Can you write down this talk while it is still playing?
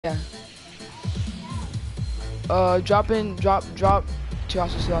Yeah. Drop 2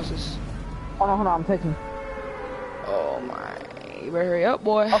 houses, 2 houses. Hold on, I'm taking. Oh my, you better hurry up,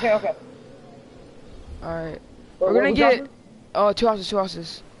 boy. Okay. Alright. We're gonna get, 2 houses, 2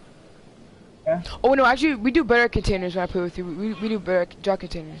 houses. Yeah. Oh no, actually, we do better at containers when I play with you. We do better at drop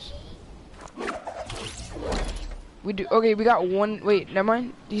containers. We do, okay, we got one, wait, never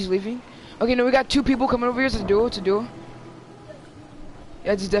mind. He's leaving. Okay, no, we got 2 people coming over here. It's a duo,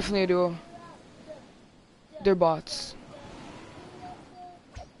 Yeah, it's definitely a duo. They're bots.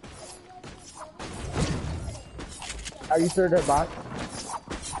 Are you sure they're bots?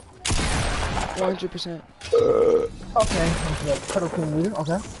 100%. Okay. Cuddle team leader.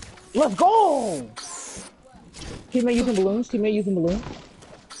 Okay. Let's go. Teammate using balloons. Do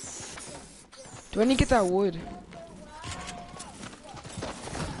I need to get that wood?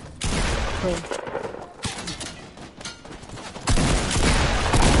 Okay.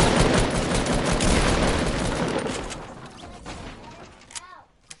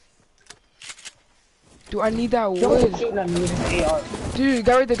 Do I need that wood? Dude,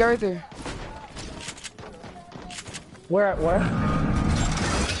 guy right there. Where?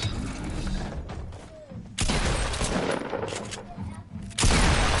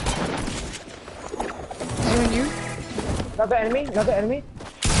 You? Another enemy.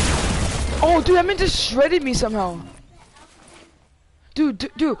 Oh, dude, that man just shredded me somehow.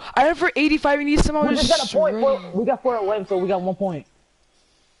 Dude, I ran for 85 and he somehow We just got a point. shredded. We got 4 limbs, so we got 1 point.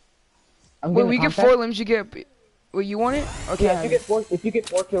 Wait, we get 4 limbs, you get... Wait, you want it? Okay. Yeah, if you get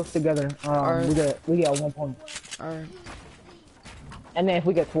 4 kills together, we get 1 point. Alright. And then if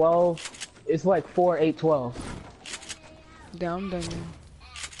we get 12, it's like 4, 8, 12. Down, done.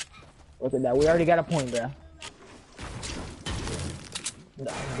 Look at that. We already got a point, bro.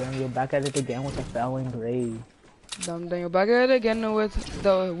 Then you're back at it again with the failing grade. Down, Daniel. Back at it again with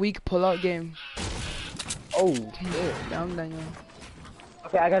the weak pull-out game. Oh, shit. Down, Daniel.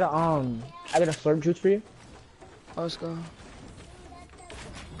 Okay, I got a slurp juice for you. Oh, let's go.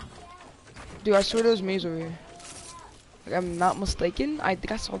 Dude, I swear there's maze over here. Like, I'm not mistaken. I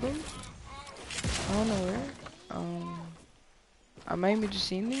think I saw them. I don't know where. I might have just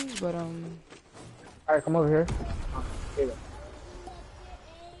seen these, but Alright, come over here. Here you go.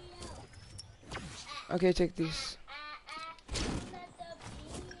 Okay, take these.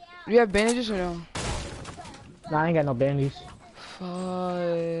 Do you have bandages or no? Nah, I ain't got no bandies.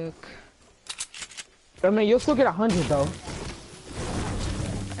 Fuck. I mean, you'll still get 100 though.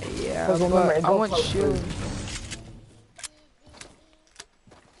 Yeah, but remember, I want shield.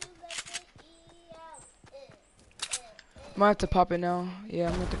 Might have to pop it now. Yeah,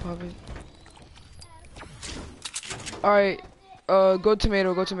 I'm gonna have to pop it. Alright, go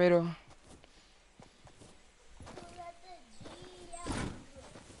tomato.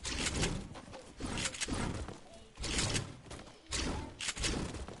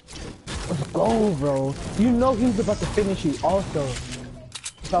 Let's go, bro. You know he was about to finish you also.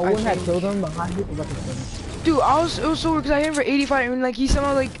 If I wouldn't have killed him behind you, he was about to finish. Dude, it was so weird because I hit him for 85 and like he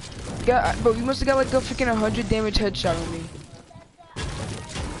somehow like but we must have got like a freaking 100 damage headshot on me.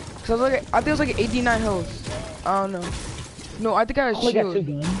 Cause I was like, I think it was like 89 health. I don't know. No, I think I had a shield. Got 2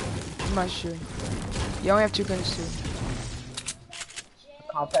 guns. I'm not sure. Yeah, I only have 2 guns too.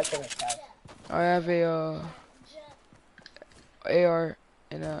 Compact and attack. I have a AR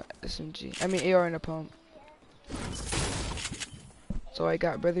and a SMG. I mean AR and a pump. So I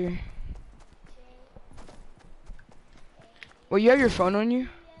got, brother. Well, you have your phone on you?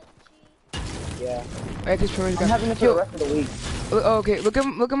 Yeah. I'm having it for the rest of the week. Oh, okay, look at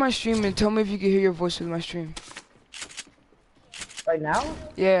my stream and tell me if you can hear your voice with my stream. Right now?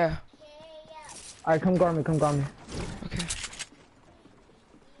 Yeah. Alright, come guard me. Okay.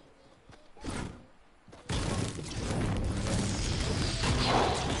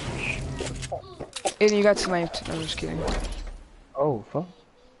 And you got sniped. No, I'm just kidding. Oh, fuck.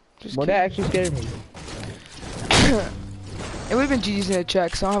 Just Well, kidding. that actually scared me. It would have been GG's in the chat,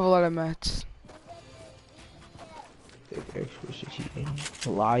 cause I don't have a lot of mats.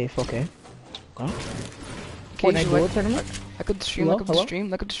 Live, okay. Okay. FortniteDuos Tournament? Look at the stream, Hello? look at the stream,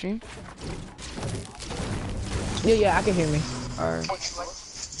 look at the stream. Yeah, I can hear me. Alright.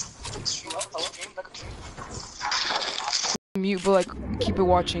 Mute, but like, keep it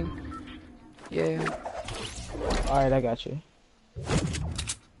watching. Yeah. Alright, I got you.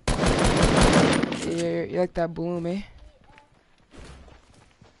 Yeah, you like that bloom, eh?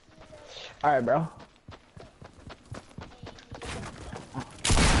 Alright, bro.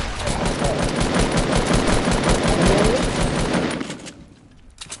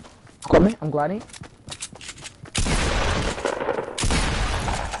 I'm gliding.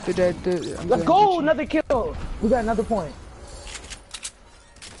 Let's go! Another kill! We got another point.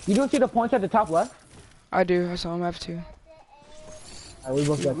 You don't see the points at the top left? I do. I saw him have two. Alright, we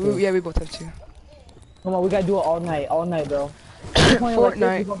both got two. Yeah, we both have two. Come on, we gotta do it all night, bro.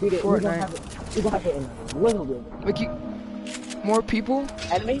 Fortnite. Fortnite. We're gonna have it in a little bit. Like more people?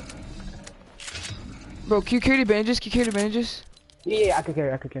 Enemy? Bro, can you carry the bandages? Can you carry the bandages? Yeah, I could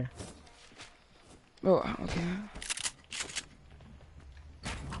carry. Oh, okay.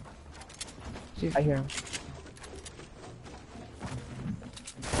 I hear him.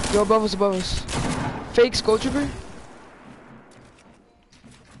 Yo, above us. Fake Skull Trooper?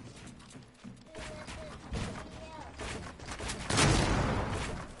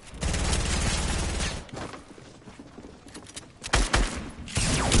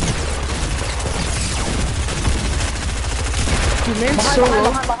 Dude, man's so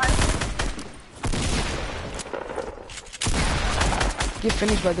low. Behind. Get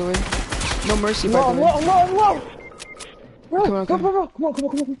finished, by the way. No mercy, by the way. Whoa. Come on. Come on.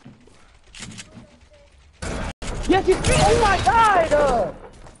 Yes, you see? Oh my god!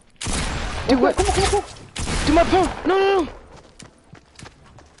 Dude, what? Come on. Do my pump! No!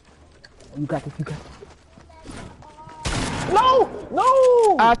 You got this. No!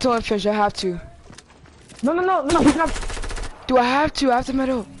 I have to let him finish, I have to. No, he's not. Do I have to med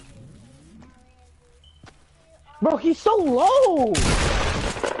up. Bro, he's so low!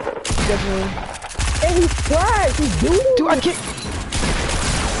 Definitely. And he's trash, he's doing. Dude, I can't.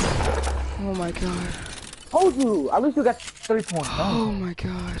 Oh my god. Told you, at least you got 3 points. Oh my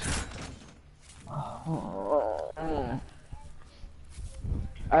god.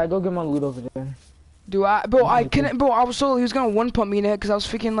 Alright, go get my loot over there. Dude, I couldn't, bro, I was so, he was gonna one pump me in the head because I was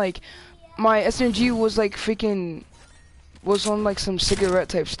freaking like, my SMG was like freaking, was on like some cigarette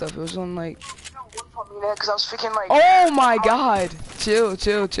type stuff. It was on like, because I was freaking like, oh my god. Chill.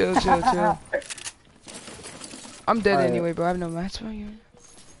 I'm dead anyway, bro. I have no match for you.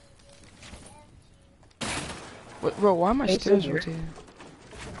 What, bro, why am I stairs rotating?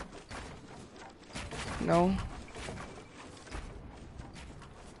 No.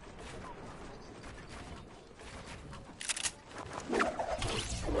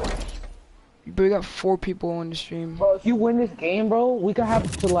 But we got 4 people on the stream. Bro, if you win this game, bro, we could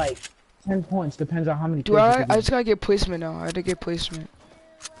have to like 10 points. Depends on how many. Dude, I just gotta get placement now. I had to get placement.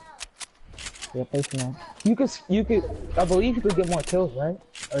 Yeah, placement. You could. I believe you could get more kills, right?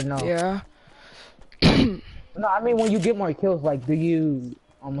 Or no? Yeah. No, I mean when you get more kills, like, do you?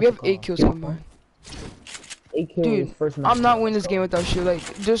 We have 8 kills combined. 8 kills. Dude, first match. I'm not winning this game without shield. Like,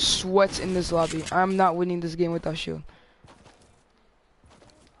 there's sweats in this lobby. I'm not winning this game without shield.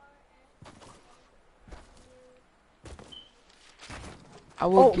 I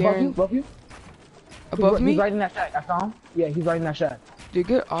will guarantee. Above you? Above me? He's right in that shot. I saw him. Yeah, he's right in that shot. Dude,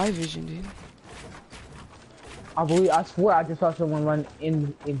 good eye vision, dude. I swear I just saw someone run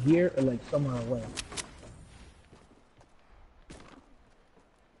in here or like somewhere away.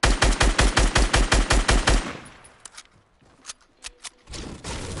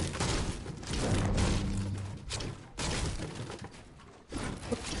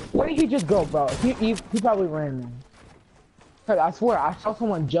 Where did he just go, bro? He probably ran, man. Cause I swear I saw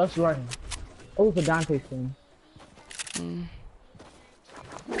someone just running. It was a Dante's thing.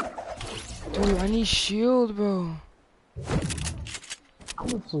 Dude, I need shield, bro.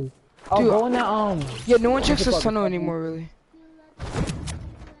 Honestly. Dude, go in that yeah, no one checks this tunnel anymore, really.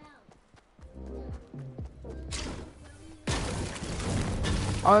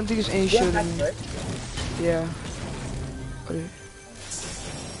 I don't think there's any shield in here. Yeah.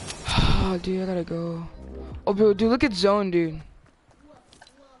 Oh, dude, I gotta go. Oh, bro, dude, look at zone, dude.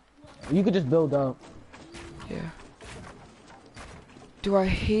 You could just build up. Yeah. Dude, I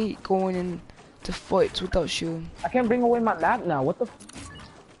hate going into fights without shield. I can't bring away my map now. What the?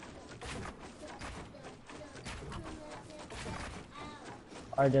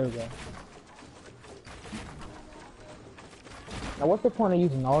 Alright, there we go. Now, what's the point of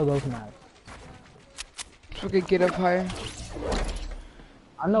using all those maps? So we could get up higher.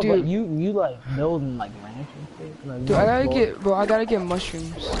 I know, dude, but you like building like ranch and shit. Like, dude, I gotta get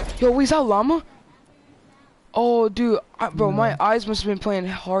mushrooms. Yo, wait, is that llama? Oh, dude, bro, my eyes must have been playing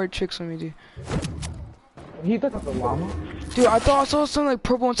hard tricks on me, dude. You think that's a llama? Dude, I thought I saw something like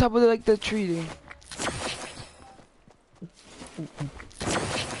purple on top of the tree, dude.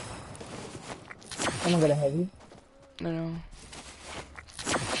 Someone gonna have you? No.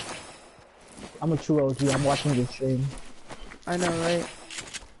 I'm a true OG. I'm watching this stream. I know, right?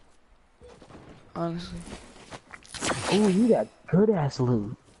 Honestly. Oh, you got good ass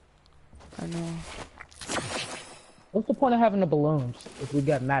loot. I know. What's the point of having the balloons if we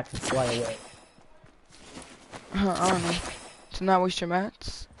got mats to fly away? I don't know. To not waste your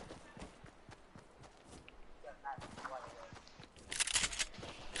mats.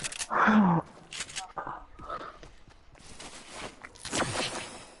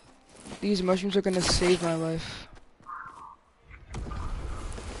 These mushrooms are gonna save my life.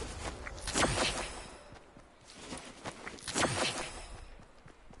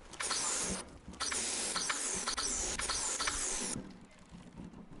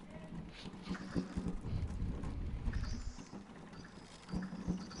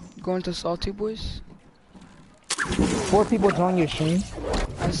 Going to Salty Boys? 4 people join your stream.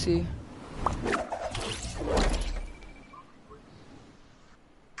 I see.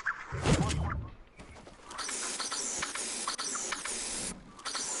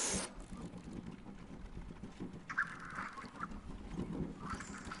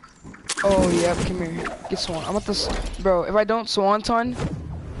 Oh yeah, come here. Get Swan. I'm at this, bro. If I don't Swanton,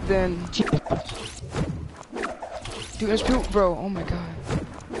 then dude, there's people, bro. Oh my god.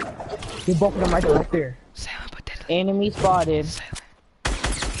 You're both of them right there. Silent but deadly. Enemy spotted. Silent.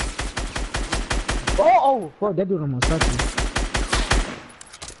 Oh, bro, that dude almost touched me.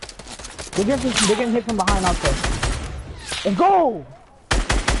 They're getting hit from behind out there. Let's go!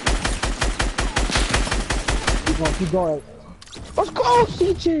 Keep going. Let's go,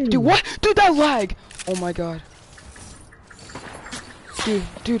 CJ! Dude, what? Dude, that lag! Oh my god.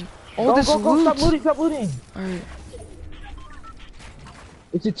 Dude, all this loot. Stop looting. Alright.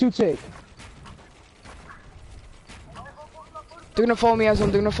 It's a 2-tick. They're gonna follow me as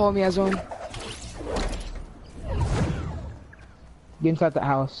one. Get inside the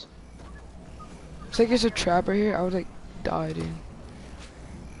house. It's like there's a trap right here. I would like die, dude.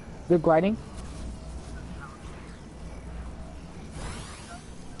 They're gliding.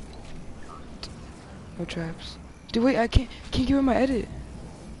 No traps. Dude, wait, I can't give her my edit.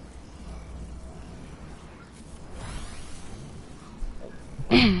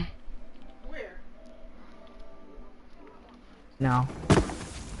 Where? No.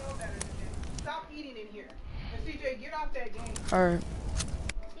 Stop eating in here. And CJ, get off that game. Alright.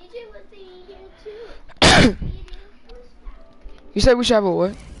 CJ was eating here too. You said we should have a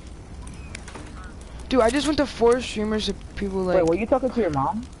what? Dude, I just went to 4 streamers of people like. Wait, were you talking to your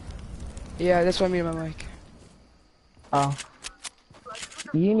mom? Yeah, that's why I muted my mic. Oh.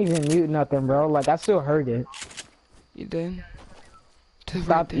 You didn't even mute nothing, bro. Like, I still heard it. You did?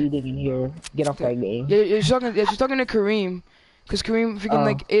 Stop eating in here. Get off that game. Yeah, she's talking to Kareem. Cause Kareem freaking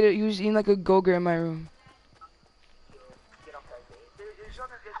like he was eating like a go-gurt in my room.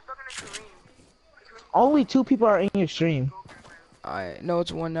 Only 2 people are in your stream. I know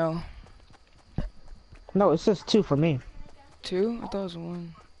it's 1 now. No, it says 2 for me. 2? I thought it was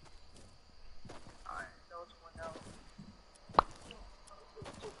 1.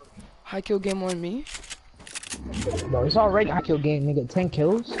 High kill game more than me? Bro, it's already a kill game, nigga. 10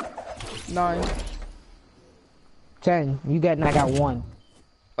 kills? 9. 10. You got, and I got 1.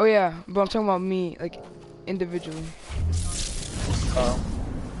 Oh yeah, but I'm talking about me, like, individually.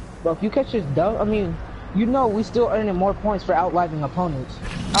 Bro, if you catch this dub, I mean, you know we still earning more points for outliving opponents.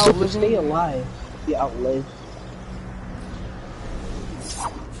 Outliving? Stay alive. You outlive.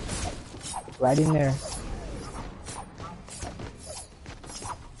 Right in there.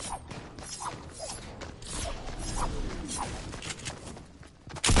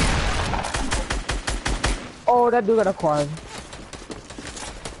 Oh, that dude got a quad.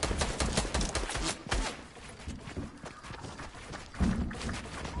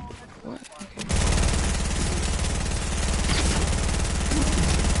 What? Okay.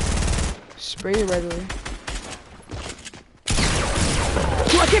 Spray it right away.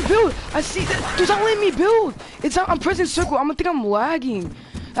 Dude, I can't build! I see that! Dude, it's not letting me build! It's not- I'm pressing circle, I'm gonna think I'm lagging.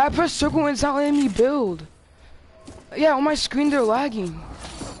 I press circle and it's not letting me build. Yeah, on my screen they're lagging.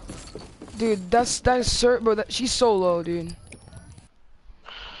 Dude, that's bro. She's so low, dude.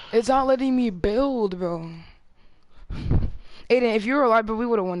 It's not letting me build, bro. Aiden, if you were alive, but we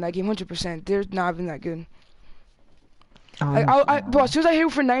would have won that game 100%. They're not even that good. Bro, as soon as I hit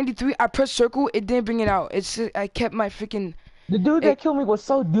it for 93, I pressed circle. It didn't bring it out. I kept my freaking. The dude that killed me was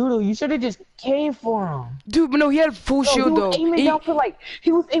so doodle. You should have just came for him. Dude, but no, he had full shield though. He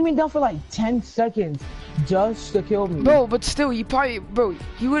was aiming down for like 10 seconds just to kill me. Bro, but still, he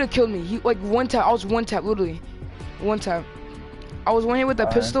would have killed me. He like one tap. I was one tap, literally, one tap. I was 1 hit with a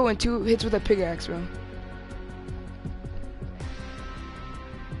pistol and 2 hits with a pickaxe, bro.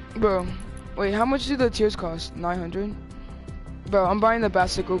 Bro, wait, how much do the tiers cost? 900. Bro, I'm buying the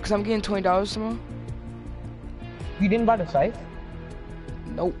bicycle because I'm getting $20 tomorrow. You didn't buy the scythe?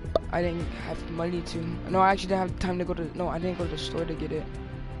 Nope. I didn't have money to. No, I actually didn't have time to go to. No, I didn't go to the store to get it.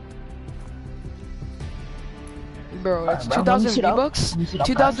 Bro, that's Alright, bro, 2,000 V-Bucks, let me see the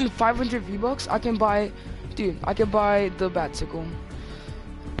price. 2,500 V-Bucks. I can buy, dude. I can buy the Batsicle.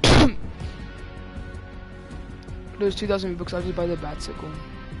 There's 2,000 V-Bucks. I'll just buy the Batsicle,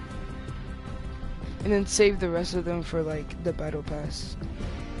 and then save the rest of them for like the battle pass.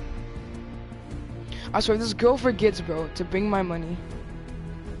 I swear, if this girl forgets, bro, to bring my money.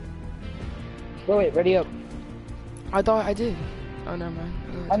 Wait, ready up. I thought I did. Oh, never mind.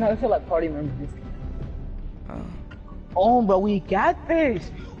 I know, it's like party members. Oh. Oh, bro, we got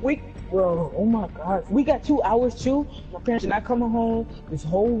this. Bro, oh my gosh. We got 2 hours too. My parents are not coming home this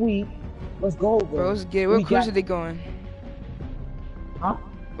whole week. Let's go, bro. Bro, let's get it. What cruise are they going? Huh?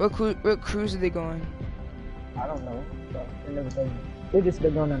 What cruise are they going? I don't know. Bro. They never told me.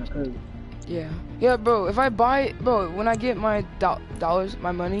 They're going on a cruise. Yeah. Yeah, bro, if I buy, bro, when I get my dollars,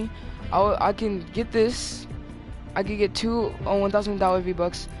 my money, I can get this. I can get two $1,000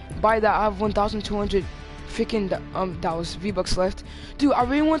 V-Bucks. Buy that, I have 1,200 freaking dollars V-Bucks left. Dude, I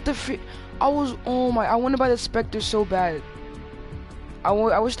really want the I want to buy the Spectre so bad. I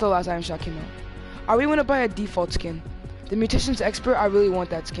wish the last Iron Shot came out. I really want to buy a default skin. The Mutations Expert, I really want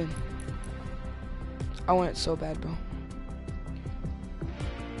that skin. I want it so bad, bro.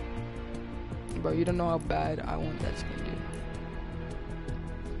 Bro, you don't know how bad I want that skin, dude.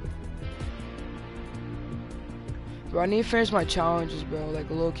 Bro, I need to finish my challenges, bro. Like,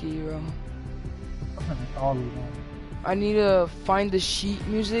 low-key, bro. I need to find the sheet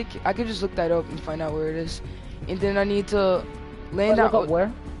music. I could just look that up and find out where it is. And then I need to land Look out. up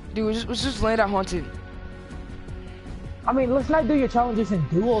where? Dude, let's just land at Haunted. I mean, let's not do your challenges in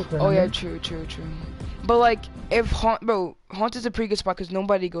duos. Oh, yeah, true. But, like, if Haunted's a pretty good spot because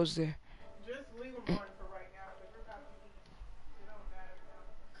nobody goes there. Just leave them on for right now, because we're about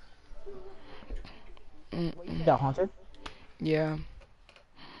to it don't matter now. You got Haunted? Yeah.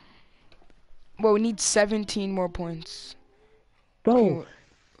 Well, we need 17 more points. Bro,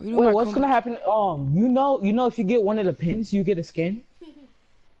 Okay, wait, what's gonna happen? You know, if you get one of the pins, you get a skin.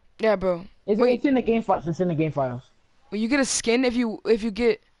 Yeah, bro. It's in the game files. It's in the game files. Well, you get a skin if you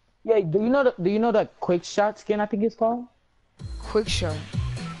get Yeah, do you know the quick shot skin? I think it's called. quick shot.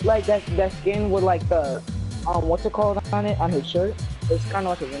 Like that skin with like the what's it called on it on his shirt? It's kind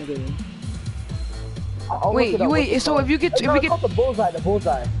of like a renegade. Wait. So if we get the bullseye.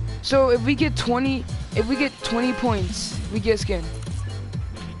 so if we get 20 points, we get a skin.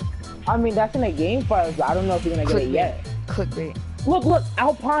 I mean that's in the game files. But I don't know if you're gonna get it yet. Clickbait. Look,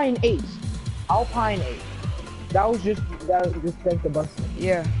 Alpine Ace. That was just like the bus.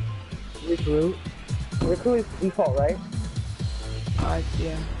 Yeah. Recruit is default, right?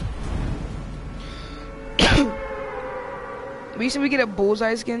 Yeah. We said we get a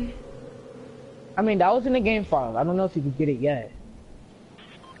bullseye skin. I mean that was in the game file. I don't know if you could get it yet.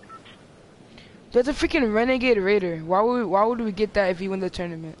 That's a freaking Renegade Raider. Why would we get that if we win the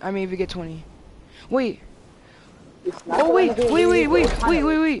tournament? I mean, if we get 20. Wait. Oh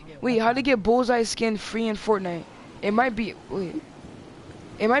wait. How to get bullseye skin free in Fortnite? It might be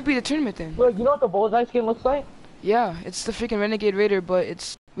It might be the tournament then. Look, you know what the bullseye skin looks like? Yeah, it's the freaking Renegade Raider, but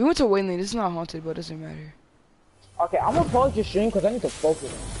it's we went to Wayland. This is not haunted, but it doesn't matter. Okay, I'm gonna pause your stream because I need to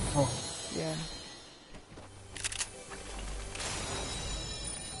focus. Oh. Yeah.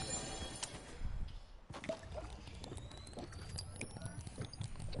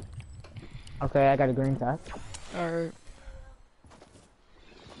 Okay, I got a green tag. Alright.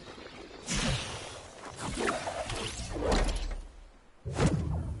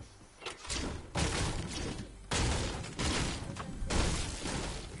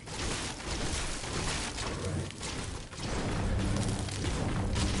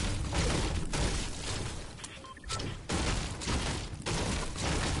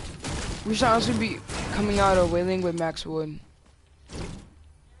 We should honestly be coming out of Wailing with Max Wood.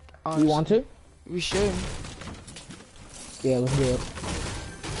 You want to? We should. Yeah, let's do it.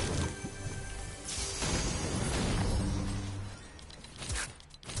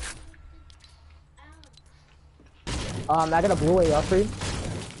 I got a blue AR for you.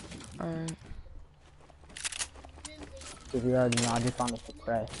 Alright. If you already know, I just found a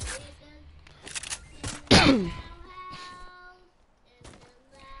suppress.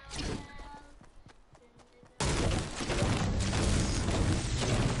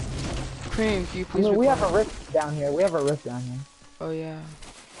 Cream, can you please we have a rift down here. Oh yeah.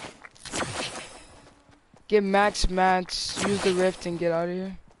 Get max, use the rift and get out of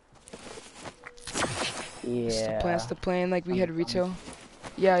here. Yeah. That's the plan, like we had retail.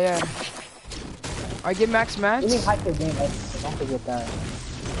 Yeah. I get max. You need hype the game, don't forget that.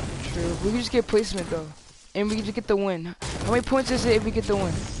 True. We can just get placement though, and we can just get the win. How many points is it if we get the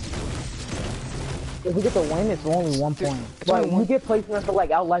win? If we get the win, it's only 1 point. It's But only you one. get placement for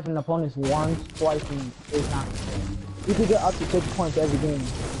like out-life an opponents once, twice, and 8 times. You can get up to 6 points every game.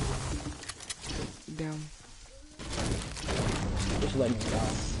 Damn. Just let me know.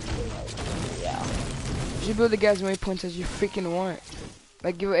 Yeah. You should build the guys as many points as you freaking want.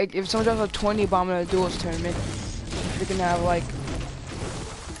 Like if someone drops a 20 bomb in a duos tournament, you freaking have like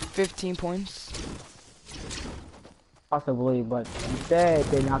 15 points. Possibly, but instead,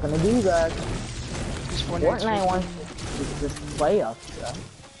 they're not gonna do that. Just Fortnite wants to just play us, yeah.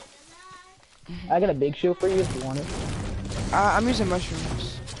 I got a big shield for you if you want it. I'm using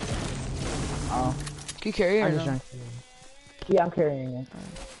mushrooms. Oh. Can you carry it or I'm just no? trying to... Yeah, I'm carrying it.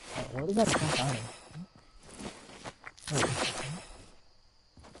 Where did that come out of?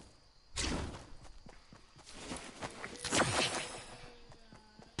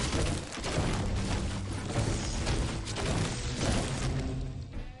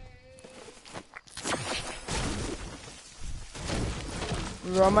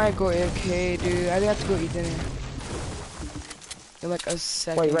 Bro, I might go AFK, dude. I think I have to go eat dinner. In like a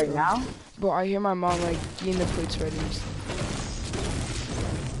second. Wait, right bro. now? Bro, I hear my mom like getting the plates ready and stuff.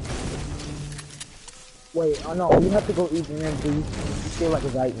 Wait, oh no, you have to go eat dinner, please. You feel like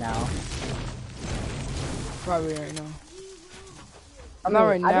it's right now. Probably right now. I Not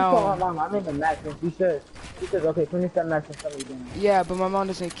mean, right I just told my now. mom I'm in the match, and she says, okay, finish that match and tell me dinner. Yeah, but my mom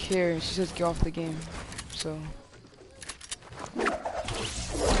doesn't care. She says get off the game. So.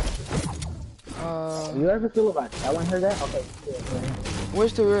 You ever feel about telling her that? Okay, yeah.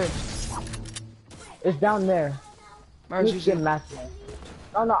 Where's the rift? It's down there. I was You get using. match there.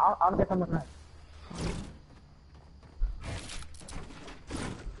 No, no, I'm just on the match.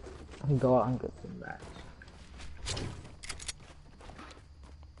 I can go out and get some match.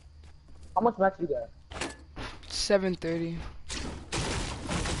 How much match you got? 7:30.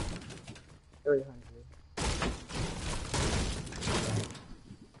 300.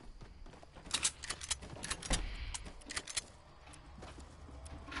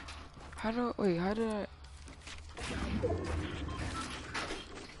 How do wait? How did I?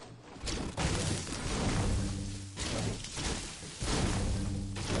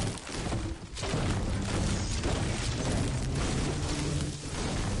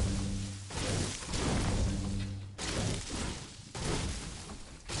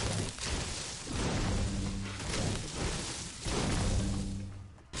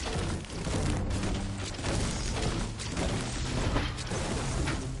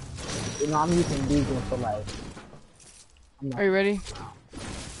 You know, I'm using diesel for like. Are you ready?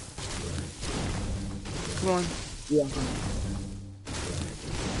 Come on. Yeah, I'm coming.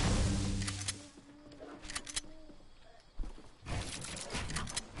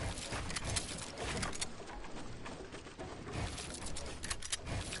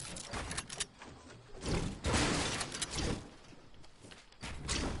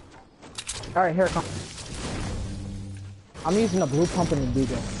 Alright, here it comes. I'm using a blue pump and a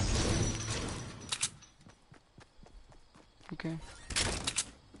diesel. Okay.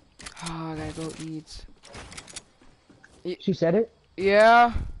 Ah, I gotta go eat. She said it?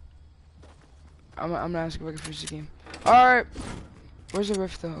 Yeah. I'm gonna ask if I can finish the game. Alright. Where's the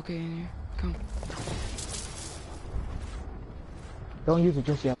rift though? Okay, in here. Come. Don't use it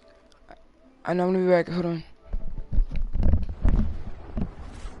just yet. I know I'm gonna be back. Hold on.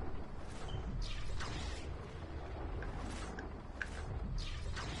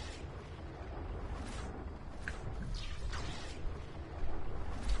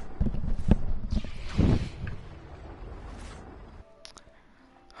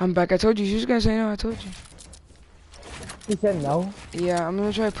 I'm back. I told you. She was gonna say no. I told you. She said no? Yeah, I'm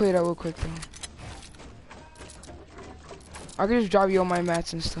gonna try to play it out real quick though. I can just drop you all my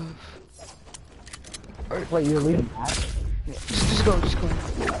mats and stuff. Wait, you're leaving that? Yeah, just go. Just go.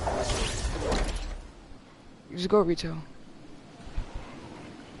 Just go retail.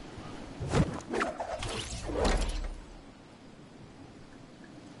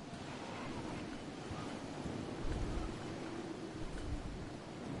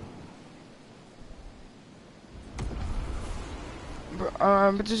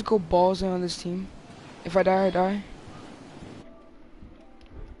 But just go balls in on this team. If I die, I die.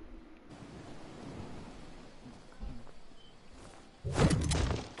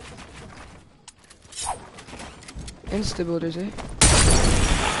 Insta builders, eh?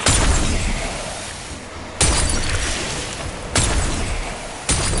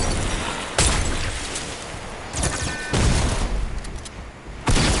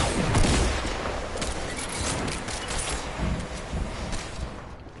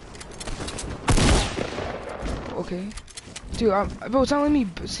 too. Bro, it's not letting me.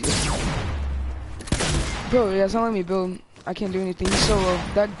 See, bro, yeah, it's not letting me build. I can't do anything. He's so low.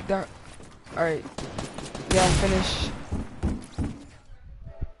 That. All right. Yeah, I'm finished.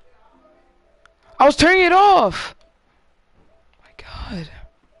 I was turning it off.